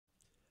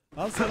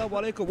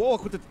Assalamualaikum. Wow,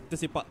 aku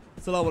tersepak.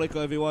 Assalamualaikum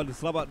everyone.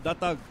 Selamat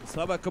datang.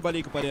 Selamat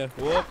kembali kepada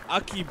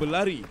Aki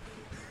Berlari.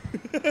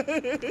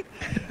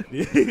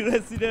 Di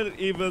Resident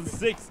Evil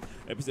 6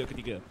 episod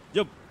ketiga.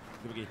 Jom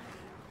kita pergi.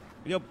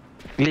 Jom.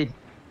 Clean.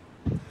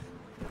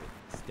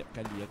 Setiap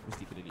kali aku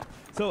mesti kena ni.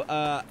 So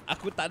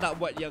aku tak nak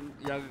buat yang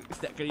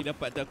setiap kali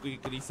dapat tu aku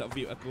kena hisap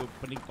vape. Aku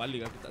pening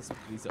kepala, aku tak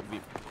suka hisap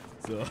vape.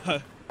 So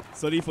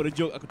sorry for the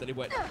joke, aku tak boleh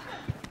buat.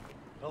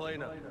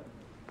 Elena.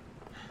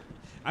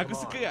 Aku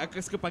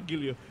suka panggil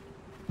dia.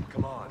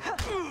 Come on.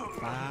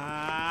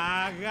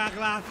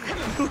 Agaklah.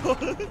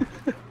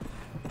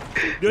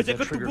 Dia macam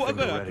kau tubuk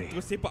aku lah.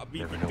 Aku sepak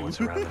beat Never know what's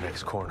itu. around the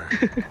next corner.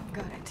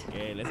 Got it.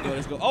 Okay,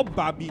 let's go. Oh,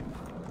 babi.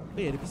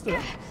 Ada pistol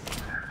lah.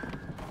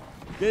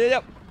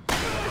 Jap.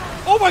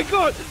 Oh my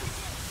god.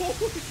 Oh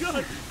my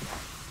god.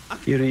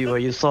 Yuri,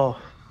 what you saw?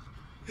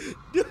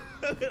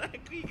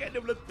 Aku ingat dia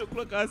meletup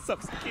keluarkan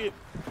asap sikit.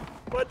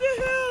 What the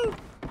hell?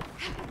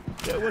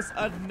 That was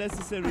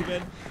unnecessary,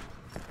 man.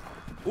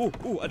 Oh,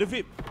 ada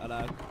vape.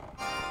 Alah.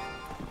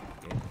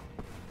 Okay.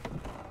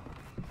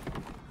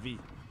 V.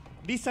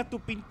 Di satu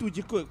pintu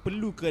je kot.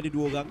 Perlu ke ada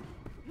dua orang?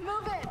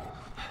 Move it.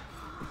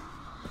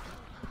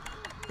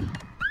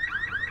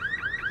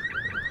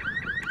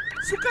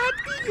 Suka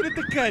hati je dia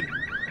tekan.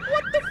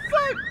 What the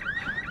fuck?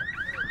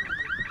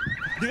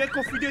 Dengan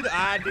confident.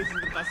 This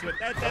is the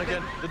password. Again,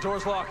 the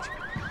door's locked.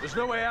 There's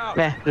no way out.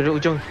 Duduk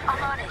ujung.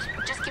 I'm on it.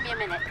 Just give me a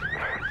minute.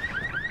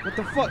 What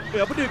the fuck?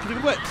 Apa dia kita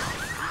buat?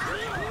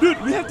 Dude,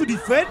 we have to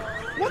defend?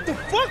 What the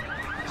fuck?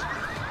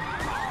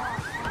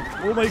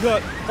 Oh my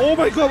god,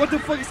 what the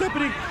fuck is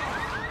happening? There's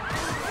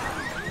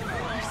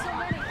so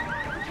many.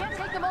 We can't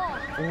take them all.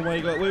 Oh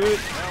my god,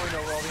 wait. Now we know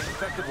where all the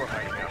infected were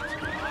hiding out.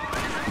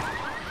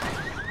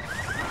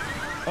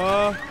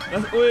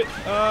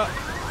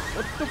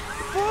 What the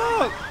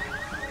fuck?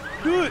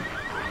 Dude.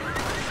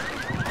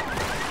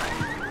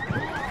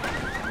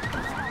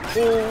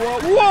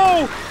 Oh,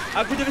 wow.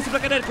 Aku jaga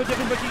sebelah kanan, kau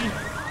jaga sebelah kiri.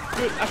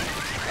 Dude,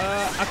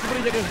 aku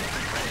boleh jaga.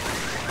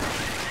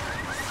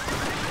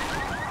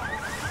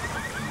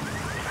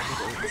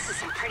 This is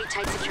some pretty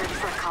tight security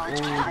for a college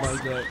Oh campus. my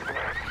god.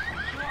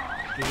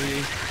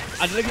 Okay.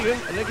 Ada lagi ke?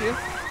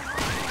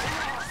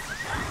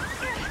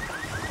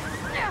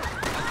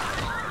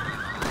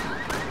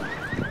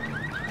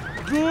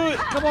 Good,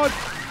 come on.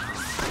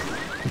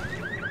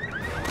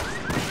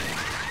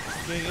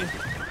 Okay.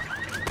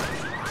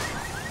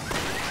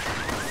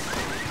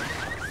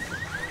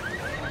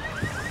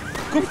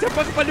 Kau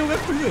campak kepala orang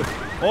tu ke?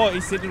 Oh,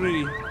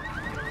 incendiary.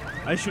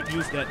 I should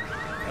use that.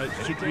 I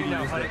should really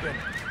Now, use that. Hunnigan.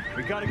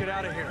 We gotta get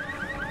out of here.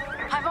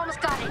 I've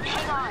almost got it.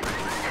 Hang on.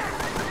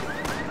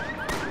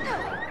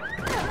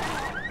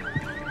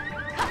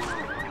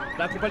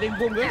 Tak aku paling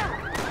bom ke?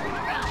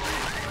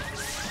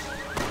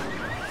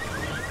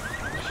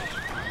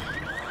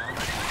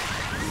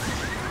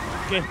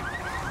 Okay.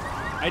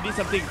 I did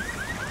something.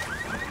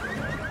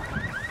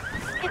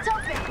 It's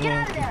open. Get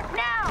out of there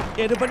now.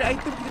 Ada banyak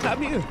item kita tak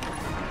ambil ke?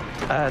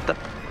 Tak.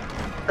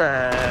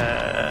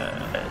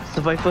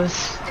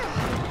 Survivors.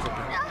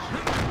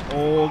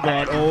 Oh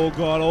god. Oh,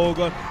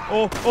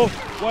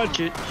 one.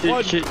 Shoot.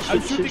 I'm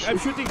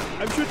shooting.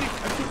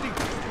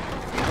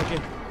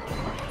 Okay.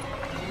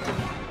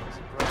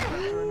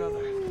 After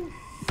another.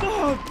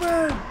 Fuck,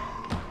 man.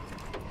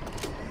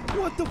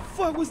 What the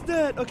fuck was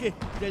that? Okay,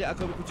 sekejap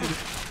aku ambil kunci dulu.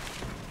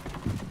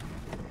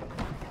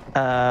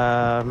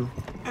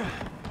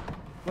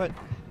 What?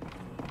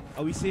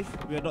 Are we safe?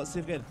 We are not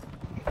safe kan?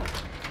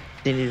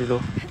 Sini dulu.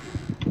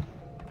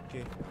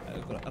 Okay,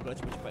 aku nak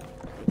cepat-cepat.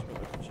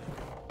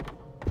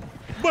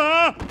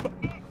 Bah!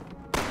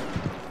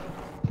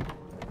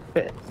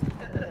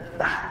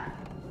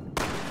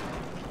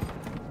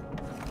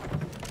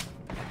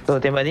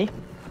 So tembak ni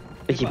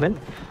achievement.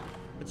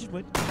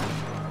 Achievement?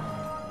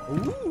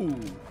 Ooh,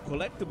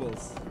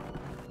 collectibles.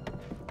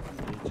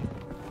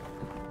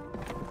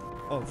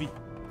 Oh, V.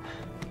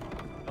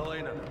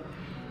 Elena.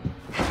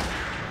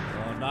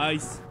 Oh,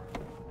 nice.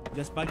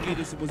 Just panggil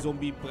dia semua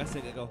zombie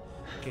perasan kat kau.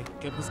 Okay,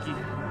 campus key.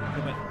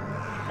 Hebat.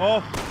 Oh!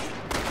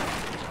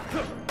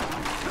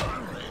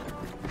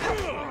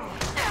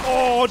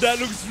 Oh,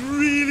 that looks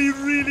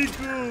really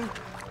cool.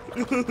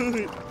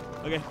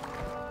 Okay,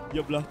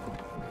 jom lah.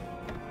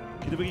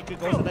 Kita pergi ke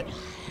kawasan tadi.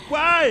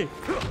 Why?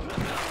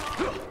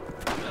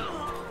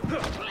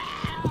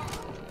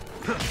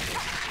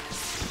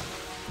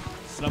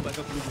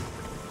 Selamatkan peluru.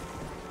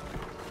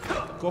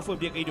 Confirm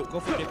dia akan hidup.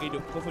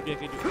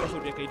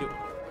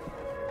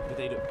 Dia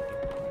tak hidup.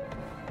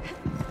 Okay.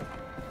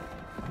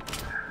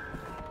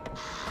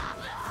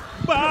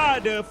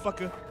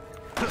 Motherfucker.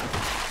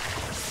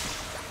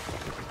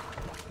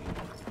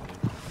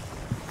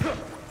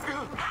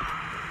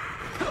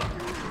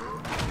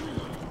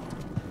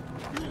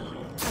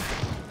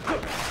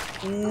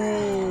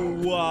 Ooh,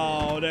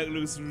 wow, that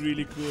looks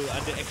really cool.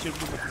 Ada action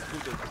move aku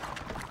suka tu.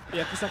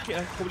 Aku sakit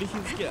lah. Kau boleh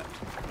heal sikit tak?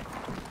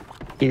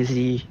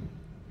 Easy.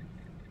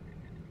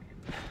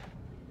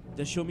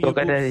 Just show me Kau your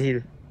kena boobs.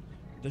 heal.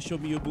 Just show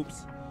me your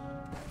boobs.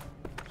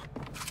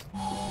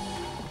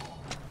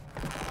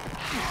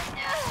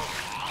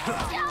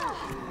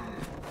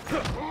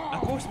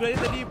 Aku sebenarnya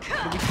tadi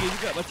berfikir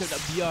juga macam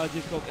nak biar je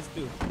kau kat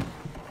situ.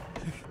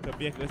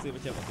 Tapi aku rasa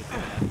macam okay, tak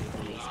lah.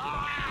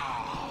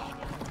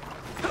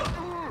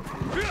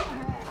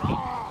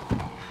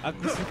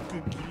 Aku suka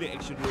gila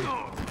action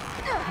roll.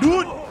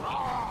 Dude!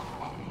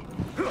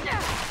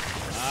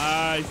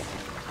 Nice.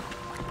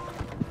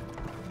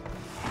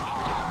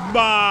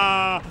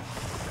 Bah!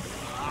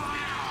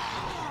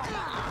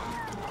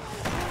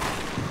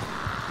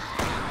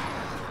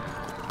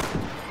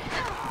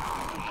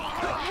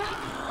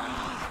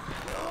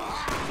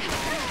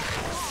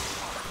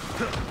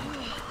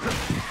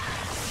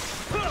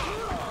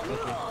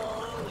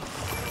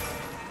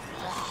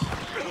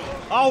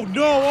 Oh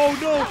no, oh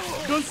no!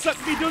 Don't suck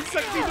me, don't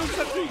suck me, don't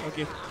suck me!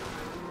 Okay.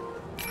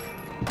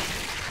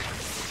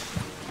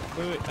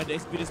 Wait, ada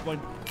experience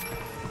point.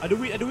 Ada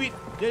wheat, ada wheat.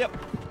 Jap, jap.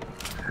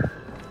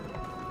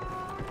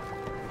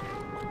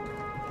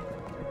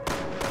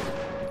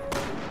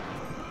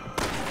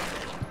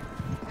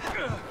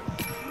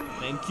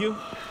 Thank you.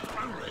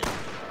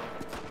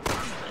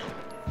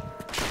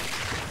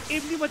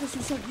 Aim ni macam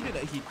susah gila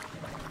nak hit.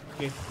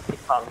 Okay.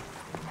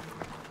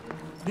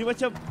 Dia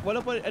macam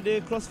walaupun ada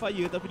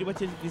crossfire tapi dia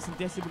macam dia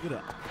sentiasa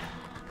bergerak.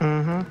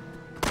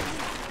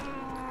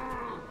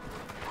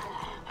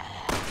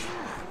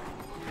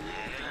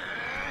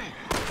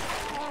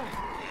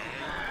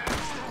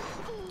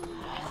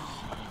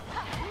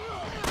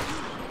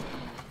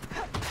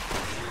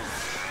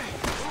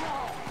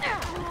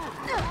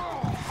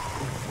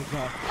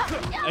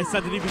 I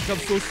suddenly become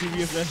so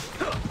serious, man.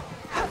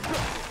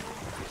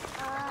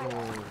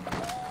 Oh,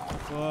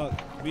 fuck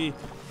me.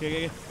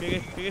 Okay.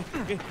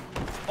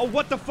 Oh,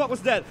 what the fuck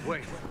was that?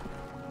 Wait.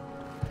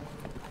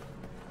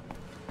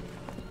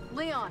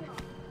 Leon.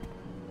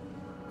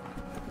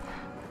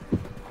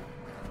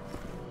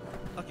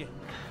 Okay.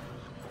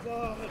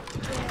 God.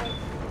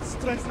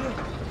 Stress dia.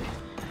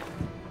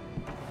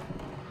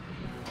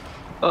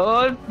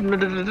 Oh,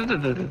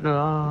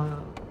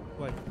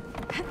 Why?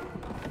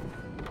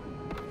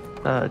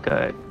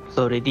 God.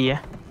 So ready,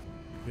 yeah?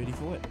 Ready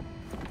for what?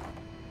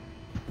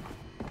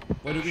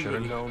 What do we Should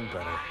have ready? known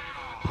better.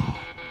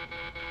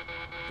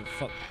 The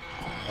fuck?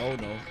 Oh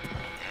no.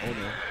 Oh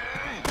no.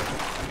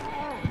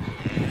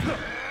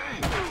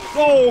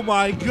 Oh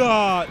my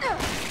god!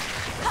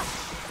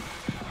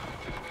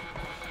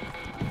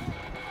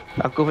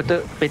 Aku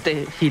betul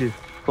heal.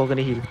 Kau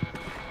kena heal.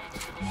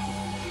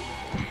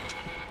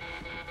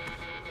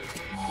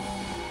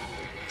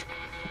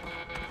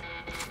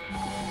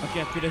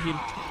 Okay, aku dah heal.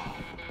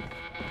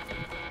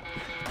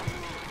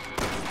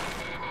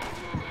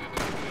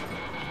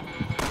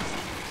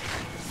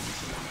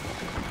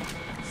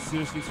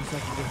 Seriously susah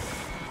gila.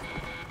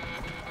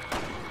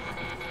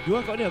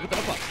 Dua kat ni aku tak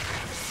nampak.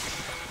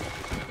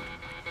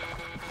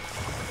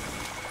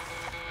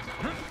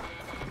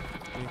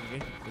 Okay.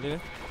 Boleh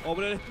dah? Oh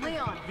boleh dah.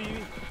 Leon. V.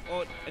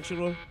 Oh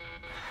action roll.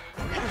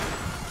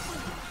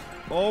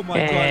 Oh my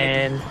god.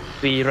 And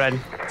we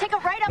run. Take a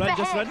right up Run,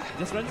 ahead.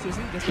 just run,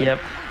 seriously, just run. Yep.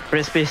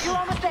 Press space. You're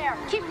almost there.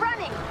 Keep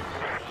running.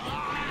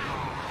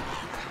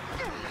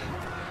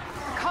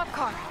 Cop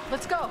car.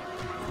 Let's go.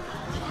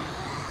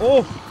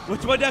 Oh,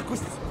 macam mana aku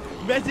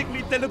magically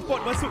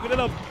teleport masuk ke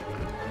dalam.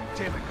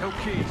 Damn it, no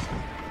keys.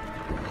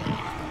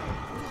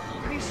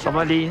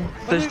 Kembali.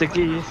 Touch the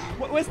keys.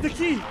 Where's the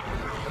key?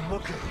 I'm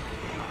looking.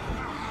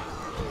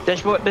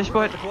 Dashboard. The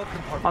glove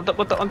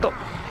compartment. On top.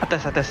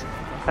 Atas.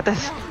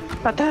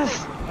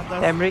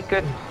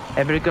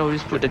 American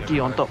always put the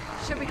key on top.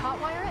 Should we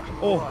hotwire it?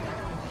 Oh,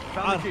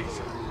 Found the keys.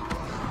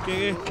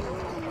 okay.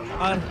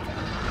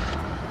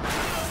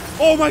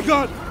 Oh my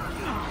god!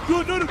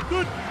 Good.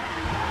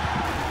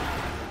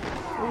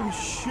 Oh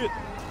shit.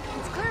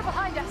 It's clear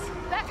behind us.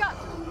 Back up.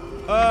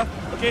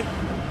 Okay.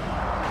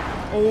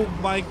 Oh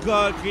my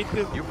god,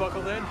 creative. You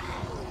buckled in?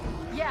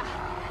 Yeah.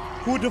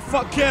 Who the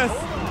fuck cares?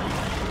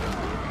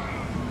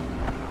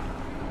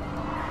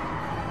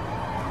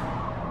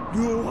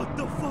 Dude, what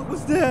the fuck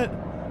was that?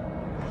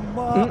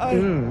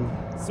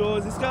 So,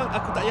 sekarang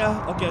aku tak payah.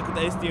 Okay, aku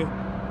tak payah steer.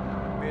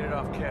 Made it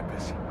off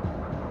campus.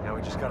 Now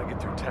we just gotta get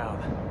through town.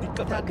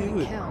 Tingkap tak ada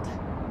kot. killed.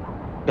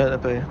 Tak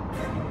apa ya.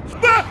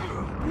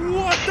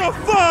 What the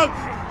fuck?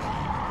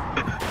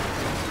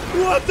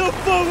 What the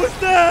fuck was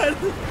that?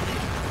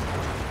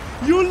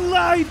 You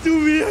lied to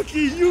me,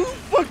 Aki. You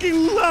fucking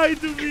lied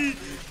to me.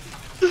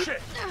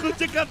 Kau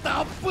cakap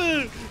tak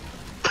apa.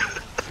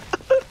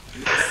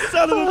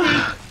 Son of a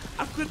bitch.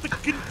 Aku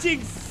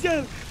terkencing,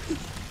 sial.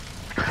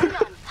 Hang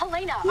on.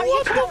 Helena, are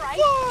you What the all right?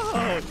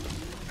 fuck?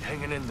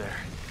 Hanging in there.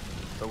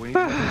 But we need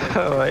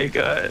to Oh my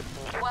god.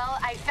 Well,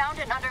 I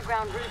found an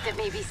underground route that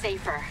may be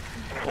safer.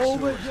 Oh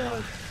my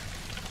god.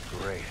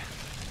 Great.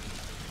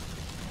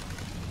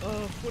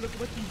 Phone aku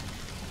mati.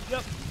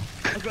 Yup.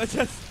 Aku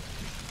adjust.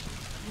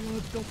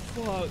 What the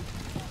fuck?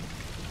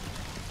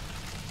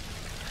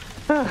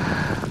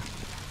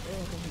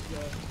 Oh my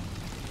god.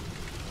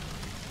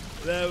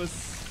 That was...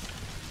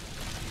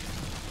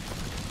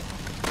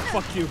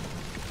 Fuck you.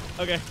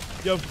 Okay,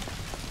 jom.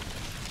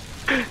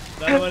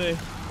 Dah mana ni?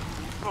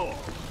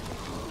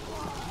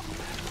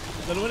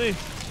 Selalu mana?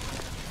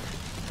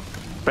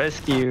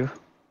 Rescue.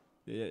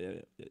 Ya.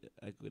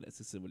 Aku nak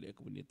susun balik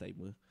aku punya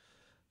timer.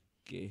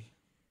 Okay.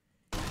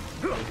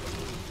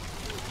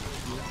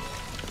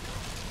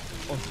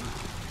 Oh.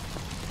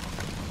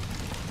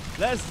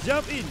 Let's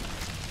jump in.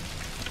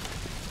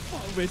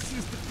 Fuck, man,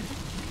 serious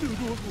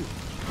gila aku.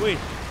 Wait.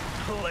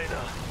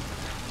 Helena.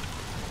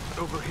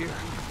 Over here.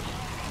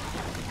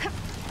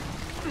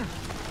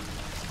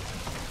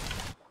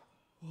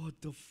 What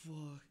the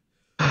fuck?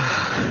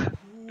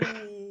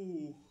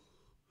 Ooh.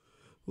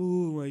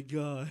 Oh my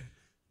god.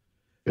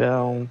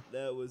 Well,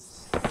 That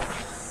was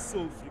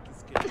so freaking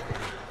scary.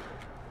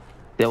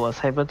 that was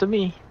happened to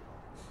me.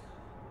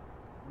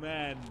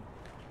 Man.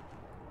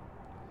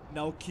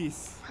 Now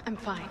kiss. I'm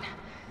fine.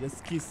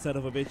 Just kiss, son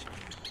of a bitch.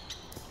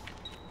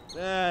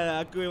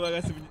 Man, aku memang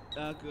rasa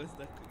takut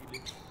gila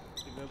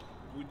dengan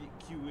bunyi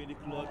Q yang dia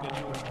keluarkan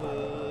ni.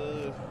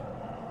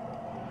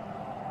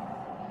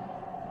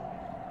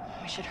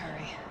 We should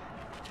hurry.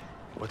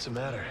 What's the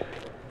matter?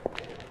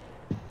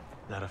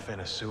 Not a fan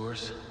of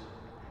sewers?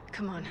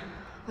 Come on.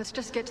 Let's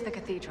just get to the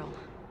cathedral,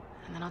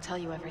 and then I'll tell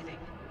you everything.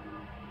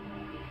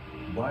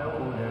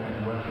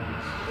 Bioorganic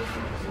weapons.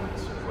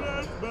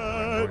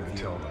 I'm going to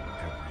tell them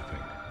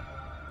everything.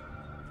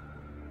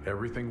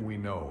 Everything we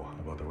know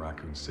about the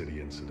Raccoon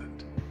City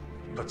incident.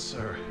 But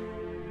sir,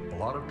 A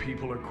lot of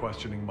people are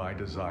questioning my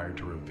desire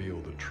to reveal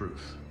the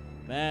truth.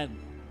 Man,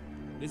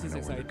 this is I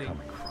know where they're exciting.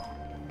 coming from.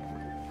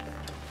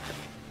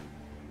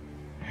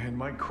 It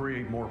might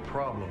create more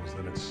problems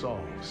than it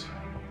solves.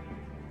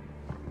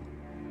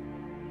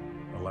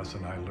 A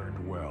lesson I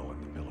learned well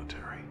in the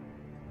military.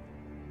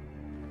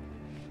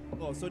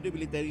 Oh, so dia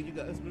military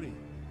juga sebenarnya.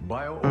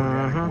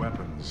 Bioorganic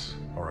weapons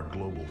are a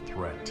global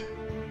threat.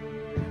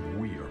 And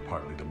we are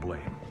partly to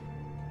blame.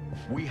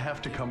 We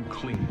have to come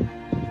clean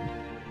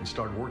and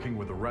start working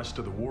with the rest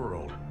of the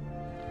world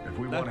if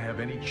we want to have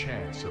any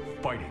chance of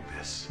fighting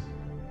this.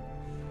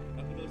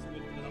 Aku dah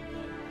sebut dalam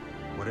apa.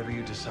 whatever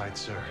you decide,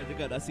 sir. Dia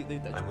cakap nasi tadi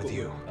tak I'm cukup. with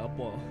you.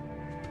 Apa?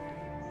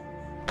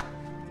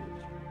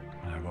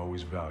 I've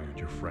always valued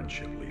your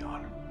friendship,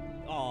 Leon.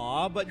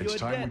 Aw, but It's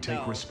you're time we dead take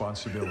now.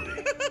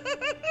 responsibility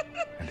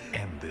and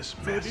end this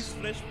So this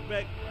mess.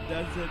 flashback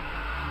doesn't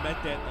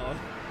matter at all.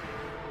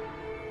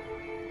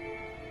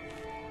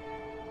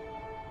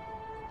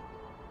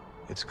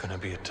 It's gonna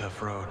be a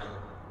tough road.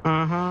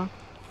 No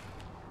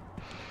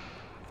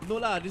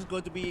lah, this is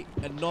going to be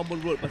a normal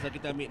road pasal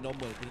kita ambil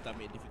normal, kita tak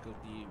ambil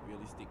difficulty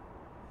realistic.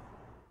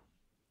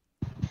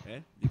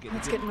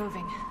 Let's get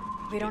moving.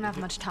 We don't have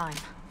much time.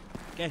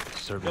 Okay.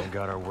 Certainly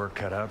got our work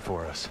cut out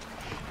for us.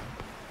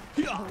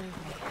 Believe me.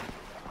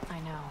 I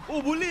know. Oh,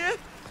 boleh eh?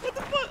 What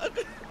the fuck?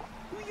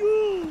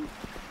 Yo.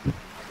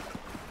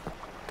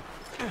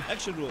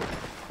 Action roll.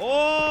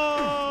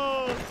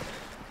 Oh.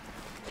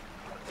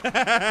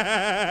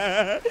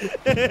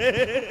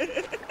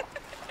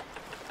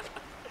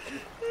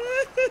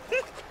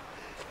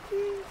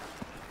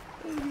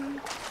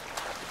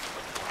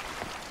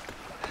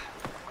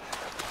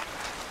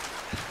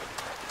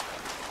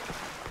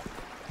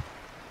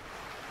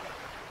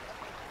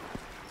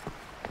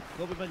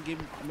 Kau memang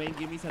main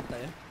game ni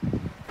santai ya?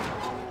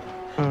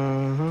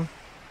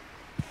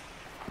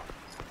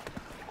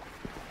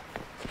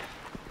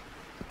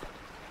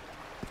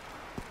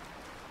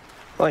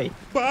 Oi,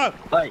 Bang!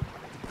 oi.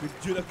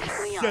 Kejut aku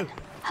Leon, sial.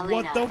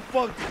 What Helena. the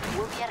fuck?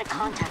 We'll be out of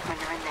contact when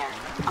you're in there.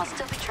 I'll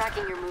still be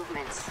tracking your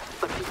movements,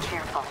 but be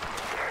careful.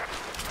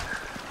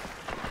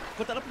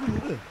 Kau tak ada peluru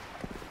ke?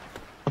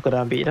 Aku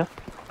dah ambil dah.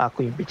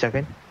 Aku yang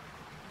bincangkan.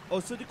 Oh,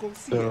 so dia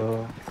kongsi eh?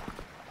 So,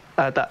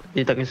 tak,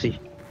 dia tak kongsi.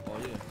 Oh,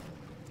 ya.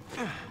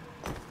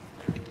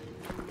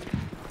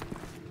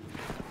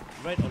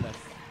 Right or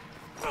left?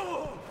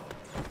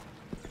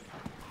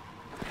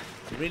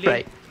 Really?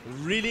 Right.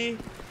 Really?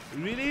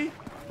 Really?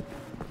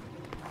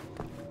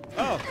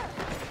 Oh.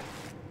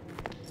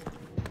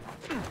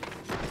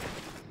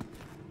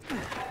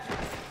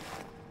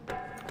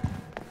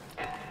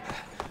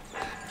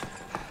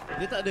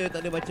 Dia tak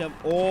ada macam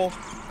oh.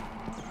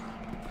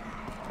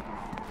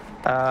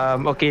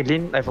 Okay,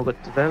 Lin, I forgot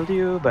to tell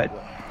you, but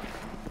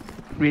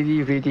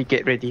really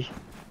get ready.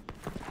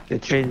 The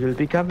train will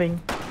be coming.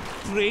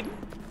 Train?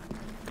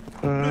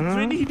 The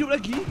train ni hidup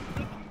lagi?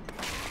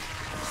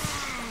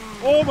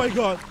 Oh my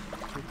god.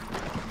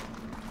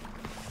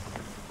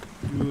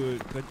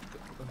 Dude,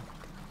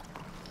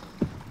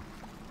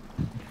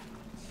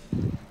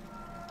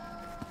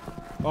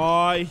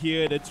 I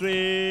hear the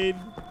train.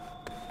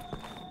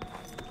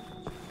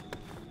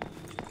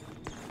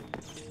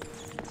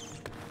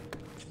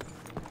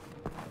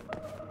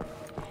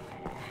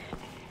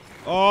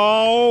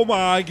 Oh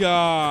my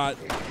god.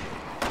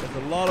 There's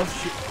a lot of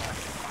shit.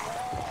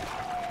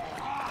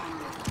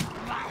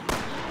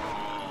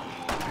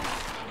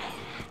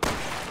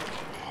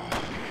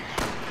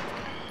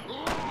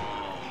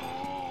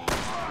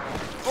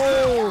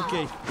 Oh,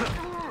 okay.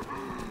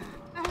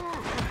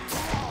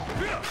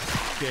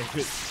 Okay,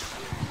 good.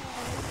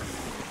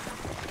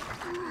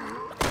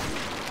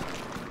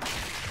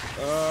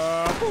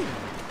 Whew.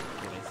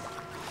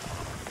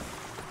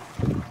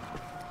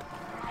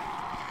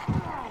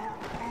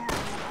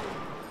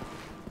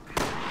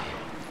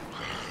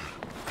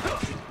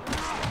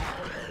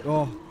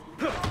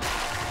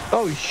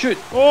 Oh shoot!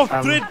 Oh,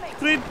 train.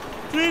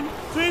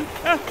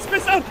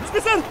 Space out.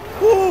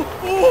 Oh.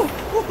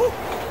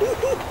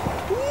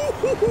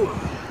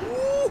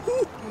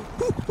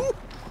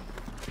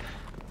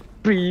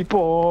 3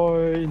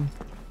 point.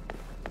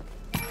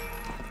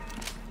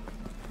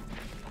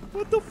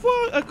 What the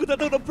fuck? Aku tak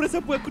tahu nak press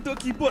apa. Aku tengok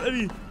keyboard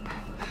tadi.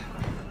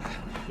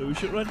 So we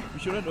should run.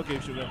 Okay,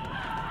 we should run.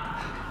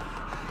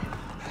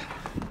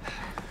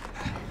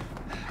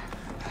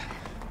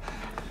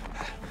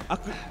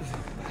 Aku...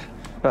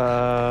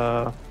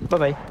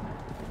 Bye-bye.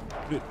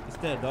 Dude, is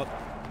that a dog?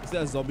 Is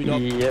that a zombie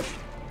dog? Yep.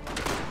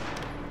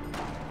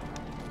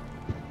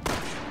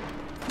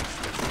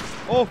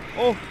 Oh.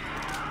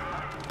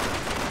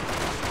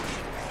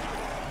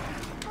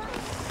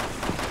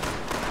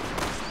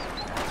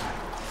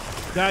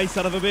 Die,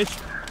 son of a bitch.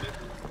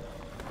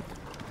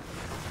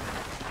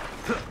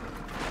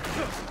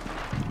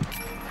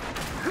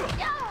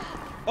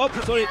 Oh,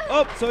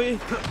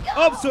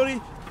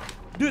 sorry.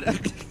 Dude,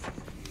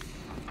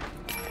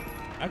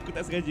 aku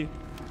tak sengaja.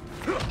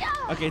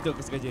 Okay, itu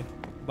aku sengaja.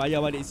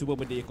 Bayar balik semua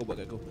benda yang kau buat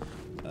kat aku.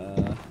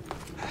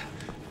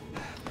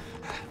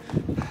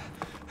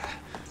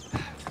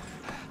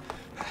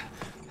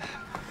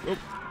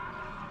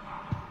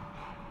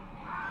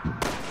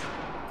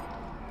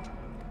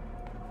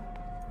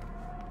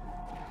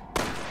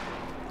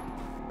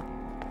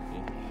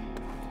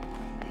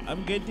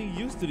 I'm getting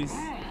used to this.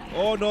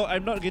 Oh no,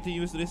 I'm not getting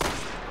used to this.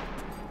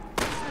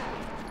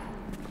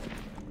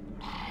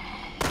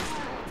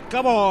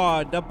 Come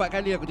on, dah 4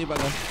 kali aku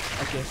tembak kau.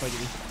 Okay,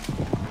 finally.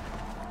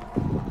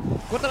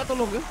 Kau tak nak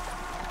tolong ke?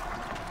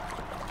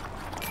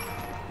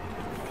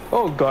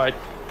 Oh god.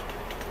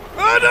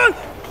 Oh no!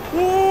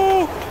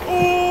 Oh!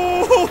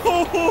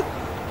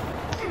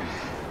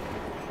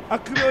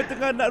 Aku memang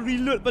tengah nak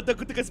reload, patut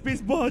aku tekan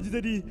space bar je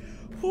tadi.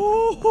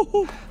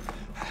 Oh!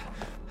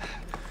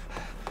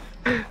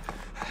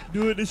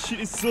 Dude, this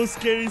shit is so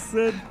scary,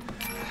 son.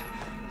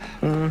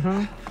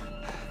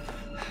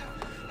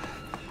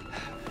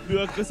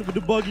 Dude, aku rasa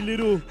berdebar gila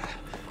tu.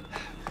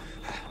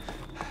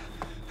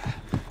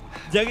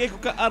 Jangan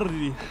aku kat R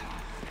ni.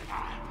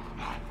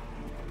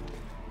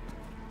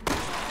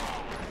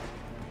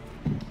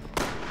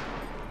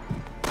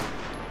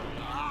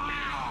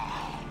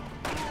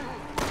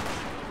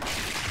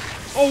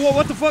 Oh,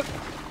 what the fuck?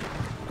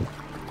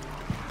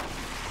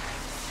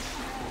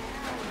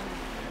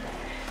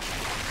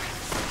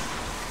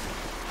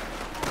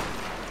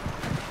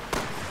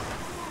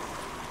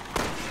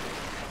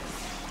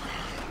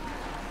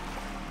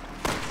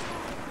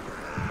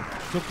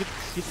 So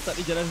kita tak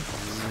di jalan.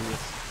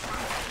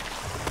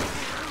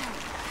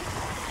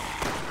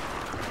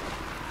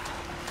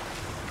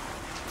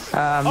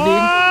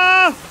 Lin.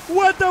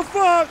 What the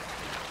fuck?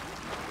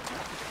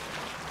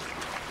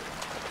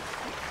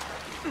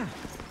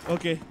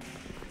 Okay,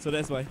 so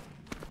that's why.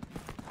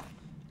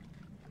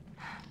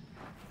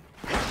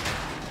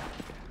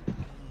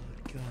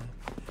 God.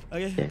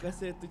 Okay, aku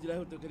rasa itu je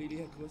lah untuk kali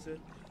ni. Aku rasa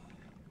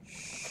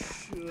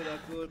sure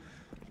aku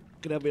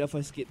kena ambil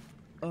nafas sikit.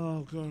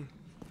 Oh god,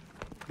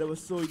 that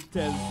was so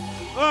intense.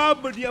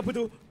 Benda apa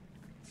tu?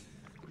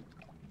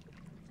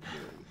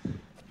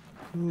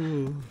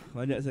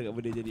 Banyak sangat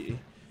benda jadi.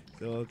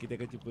 So kita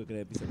akan jumpa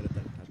kena episod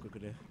mendatang. Aku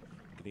kena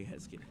rehat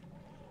sikit.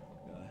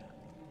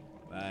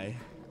 Bye.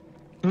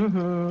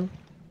 Oh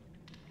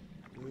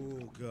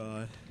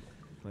god,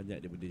 banyak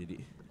dia benda jadi.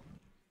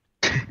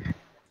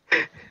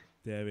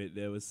 Damn it,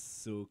 that was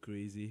so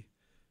crazy.